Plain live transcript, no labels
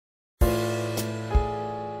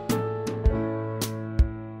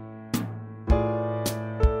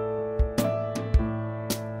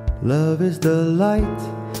Love is the light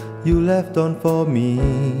you left on for me.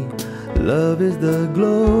 Love is the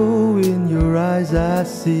glow in your eyes I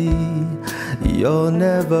see. You're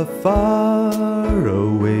never far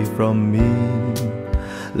away from me.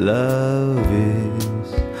 Love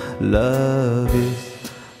is, love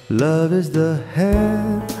is, love is the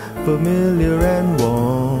hand, familiar and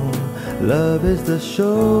warm. Love is the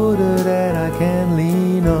shoulder that I can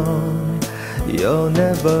lean on. You're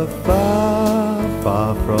never far,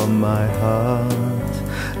 far from my heart.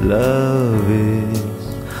 Love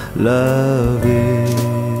is, love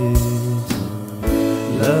is.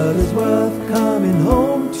 Love is worth coming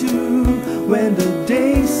home to when the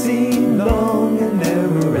days seem long and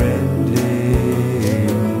never ending.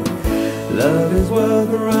 Love is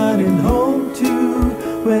worth running home to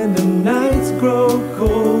when the nights grow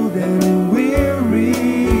cold and weary.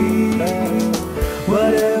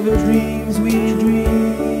 Whatever dreams we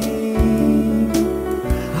dream,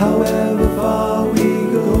 however far we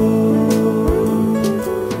go,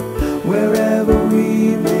 wherever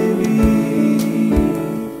we may be,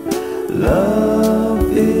 love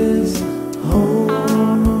is home.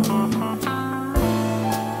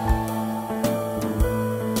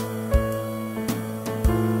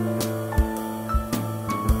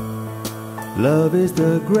 Love is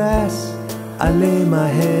the grass I lay my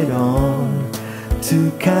head on,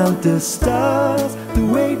 to count the stars, to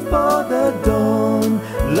wait for the dawn.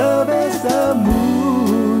 Love is the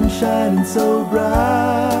moon shining so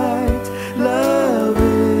bright. Love